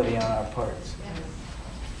humility on our parts?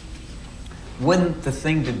 Wouldn't the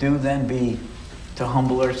thing to do then be to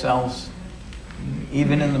humble ourselves,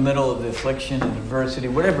 even in the middle of the affliction and adversity,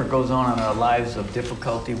 whatever goes on in our lives of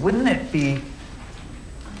difficulty? Wouldn't it be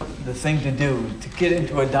the thing to do to get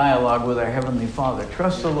into a dialogue with our Heavenly Father?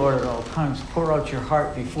 Trust the Lord at all times. Pour out your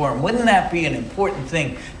heart before Him. Wouldn't that be an important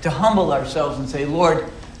thing, to humble ourselves and say, Lord,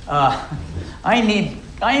 I need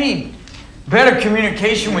better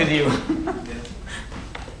communication with you.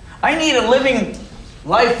 I need a living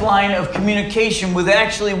lifeline of communication with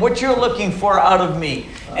actually what you're looking for out of me.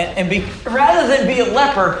 Rather than be a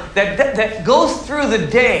leper that goes through the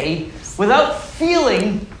day without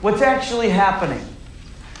feeling what's actually happening.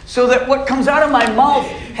 So that what comes out of my mouth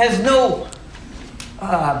has no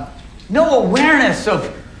awareness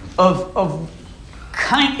of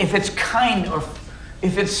kind, if it's kind or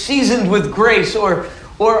if it's seasoned with grace, or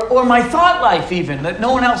my thought life even, that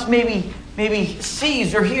no one else maybe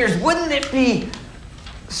sees or hears. Wouldn't it be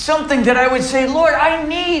something that I would say, Lord, I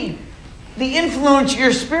need the influence of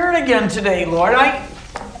your Spirit again today, Lord.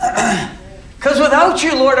 Because without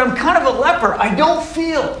you, Lord, I'm kind of a leper. I don't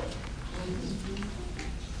feel.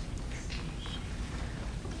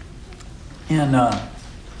 And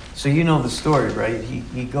so you know the story, right?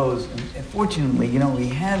 He goes, and fortunately, he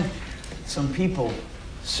had some people,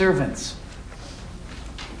 servants.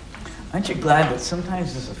 Aren't you glad that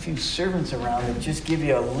sometimes there's a few servants around that just give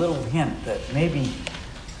you a little hint that maybe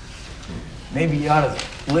you ought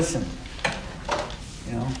to listen,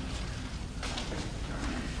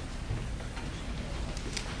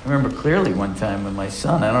 I remember clearly one time when my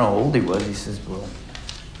son, I don't know how old he was, I said, well,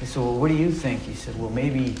 what do you think? He said, well,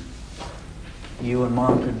 maybe you and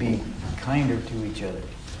Mom could be kinder to each other.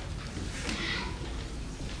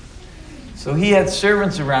 So he had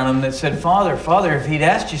servants around him that said, Father, if he'd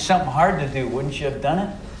asked you something hard to do, wouldn't you have done it?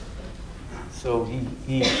 So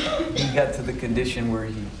he got to the condition where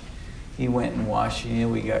he went and washed,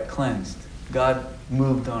 and he got cleansed. God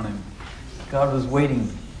moved on him. God was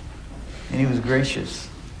waiting, and he was gracious.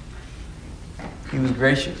 He was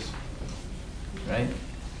gracious, right?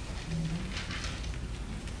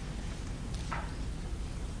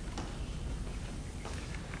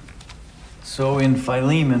 So in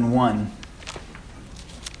Philemon 1,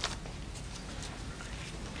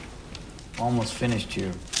 almost finished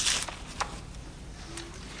here.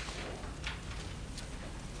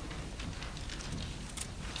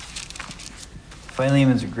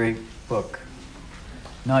 Philemon's a great book.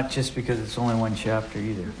 Not just because it's only one chapter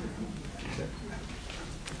either.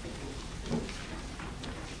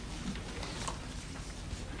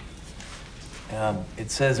 It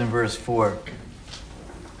says in verse 4,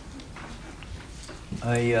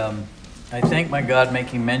 I thank my God,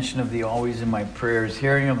 making mention of thee always in my prayers,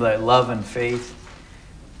 hearing of thy love and faith,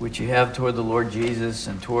 which you have toward the Lord Jesus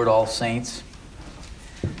and toward all saints,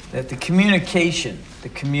 that the communication, the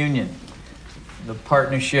communion, the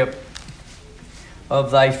partnership of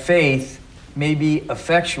thy faith may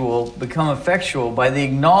become effectual by the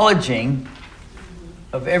acknowledging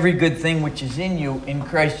of every good thing which is in you in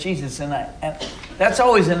Christ Jesus. And that's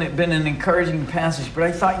always been an encouraging passage. But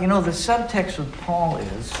I thought, the subtext with Paul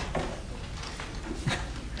is,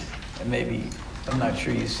 and maybe, I'm not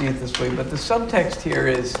sure you see it this way, but the subtext here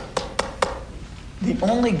is, the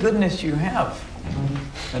only goodness you have,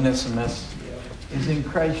 Onesimus, is in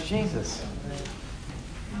Christ Jesus.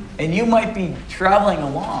 And you might be traveling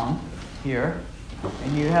along here,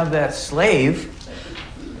 and you have that slave,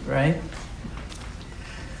 right?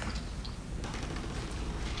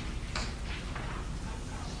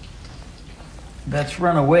 That's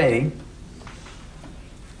run away.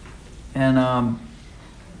 And,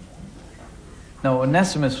 no,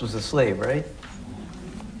 Onesimus was a slave, right?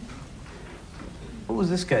 What was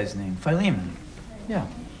this guy's name? Philemon. Yeah,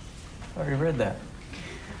 I already read that.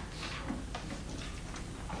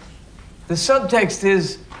 the subtext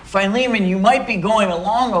is, Philemon, you might be going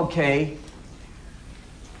along okay,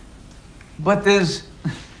 but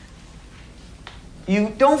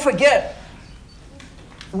you don't forget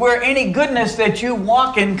where any goodness that you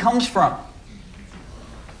walk in comes from.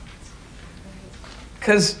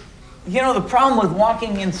 Because, the problem with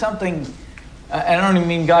walking in something, I don't even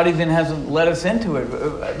mean God even hasn't let us into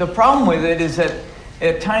it. The problem with it is that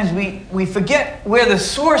at times we forget where the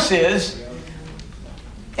source is,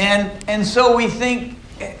 and so we think,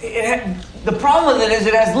 the problem with it is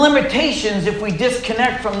it has limitations if we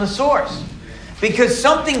disconnect from the source. Because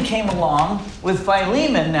something came along with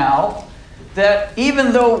Philemon now, that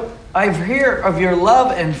even though I hear of your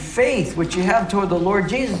love and faith which you have toward the Lord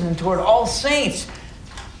Jesus and toward all saints,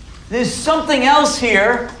 there's something else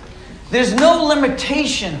here. There's no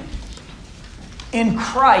limitation in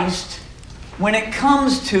Christ when it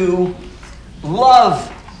comes to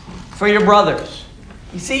love for your brothers.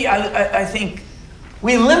 You see, I think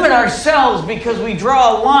we limit ourselves because we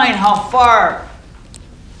draw a line how far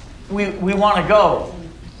we want to go.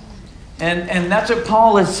 And that's what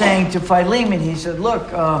Paul is saying to Philemon. He said, look,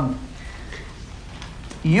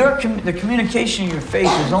 the communication of your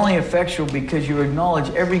faith is only effectual because you acknowledge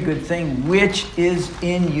every good thing which is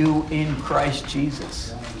in you in Christ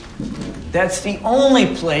Jesus. That's the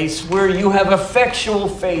only place where you have effectual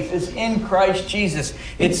faith, is in Christ Jesus.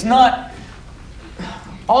 It's not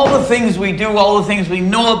all the things we do, all the things we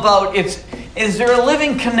know about. Is there a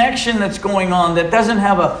living connection that's going on that doesn't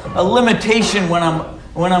have a limitation when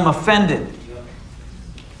I'm offended?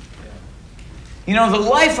 The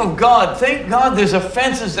life of God, thank God there's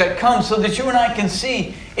offenses that come so that you and I can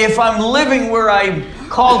see if I'm living where I'm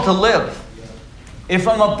called to live. If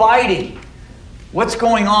I'm abiding, what's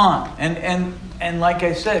going on? And like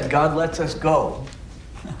I said, God lets us go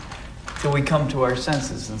till we come to our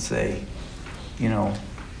senses and say,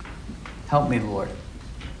 help me, Lord.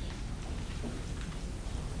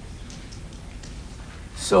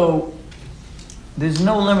 So, there's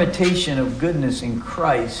no limitation of goodness in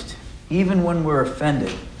Christ, even when we're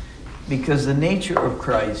offended, because the nature of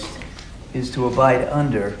Christ is to abide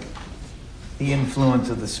under the influence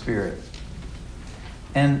of the Spirit.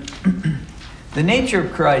 And the nature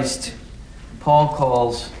of Christ, Paul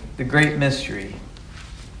calls the great mystery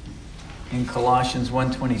in Colossians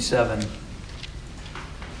 1:27.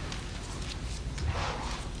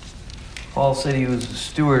 Paul said he was a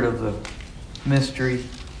steward of the mystery.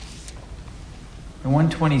 In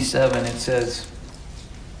 1:27 it says,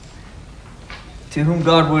 to whom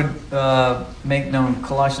God would make known,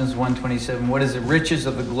 Colossians 1:27, what is the riches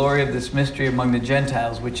of the glory of this mystery among the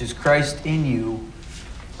Gentiles, which is Christ in you,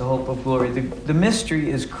 the hope of glory. The mystery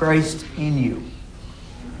is Christ in you.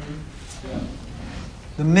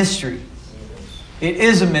 The mystery. It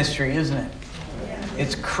is a mystery, isn't it?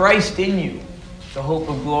 It's Christ in you, the hope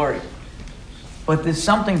of glory. But there's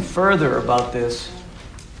something further about this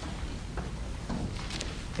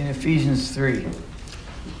in Ephesians 3.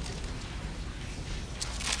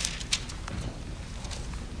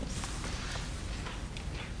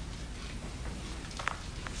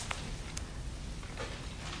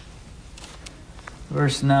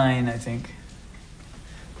 Verse 9, I think.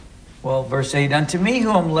 Well, verse 8. Unto me, who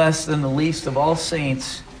am less than the least of all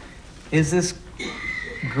saints, is this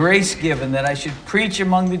grace given, that I should preach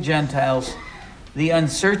among the Gentiles the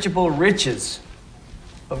unsearchable riches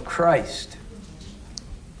of Christ.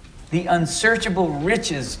 The unsearchable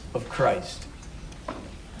riches of Christ.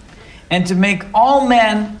 And to make all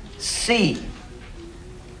men see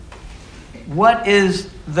what is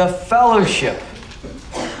the fellowship.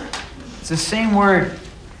 It's the same word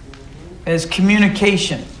as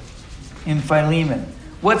communication in Philemon.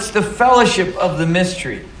 What's the fellowship of the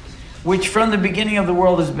mystery, which from the beginning of the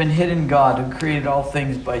world has been hid in God, who created all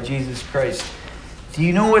things by Jesus Christ? Do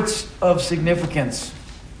you know what's of significance?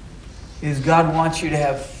 Is God wants you to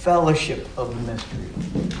have fellowship of the mystery.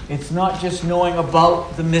 It's not just knowing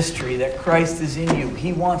about the mystery that Christ is in you.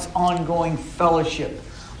 He wants ongoing fellowship,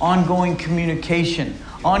 ongoing communication,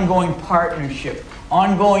 ongoing partnership,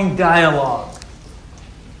 ongoing dialogue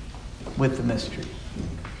with the mystery.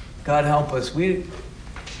 God help us. We'll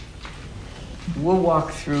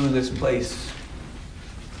walk through this place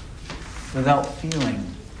without feeling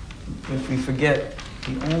if we forget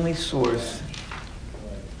the only source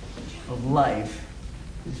of life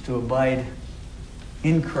is to abide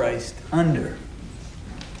in Christ under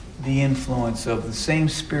the influence of the same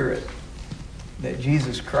Spirit that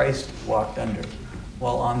Jesus Christ walked under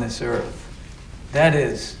while on this earth. That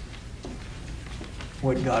is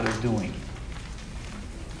what God is doing.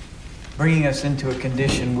 Bringing us into a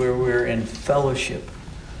condition where we're in fellowship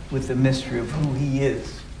with the mystery of who He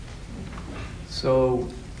is. So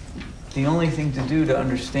the only thing to do to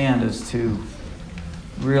understand is to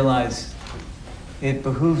realize it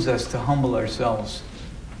behooves us to humble ourselves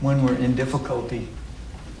when we're in difficulty.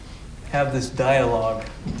 Have this dialogue.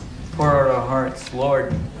 Pour out our hearts.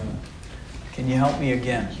 Lord, can you help me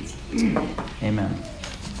again? Amen.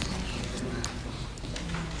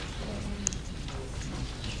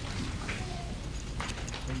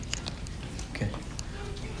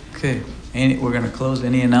 Okay. We're going to close.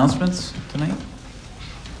 Any announcements tonight?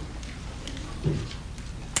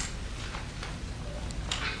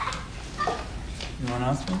 No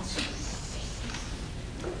announcements?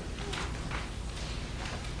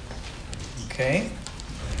 Okay.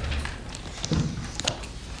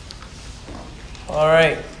 All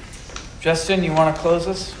right. Justin, you want to close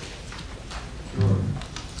us? Sure.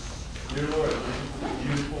 Dear Lord, thank you for the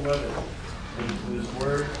beautiful weather. Thank you for this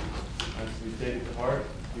word. As we take it to heart,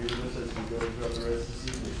 be with us as we go throughout the rest of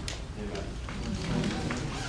this evening. Amen.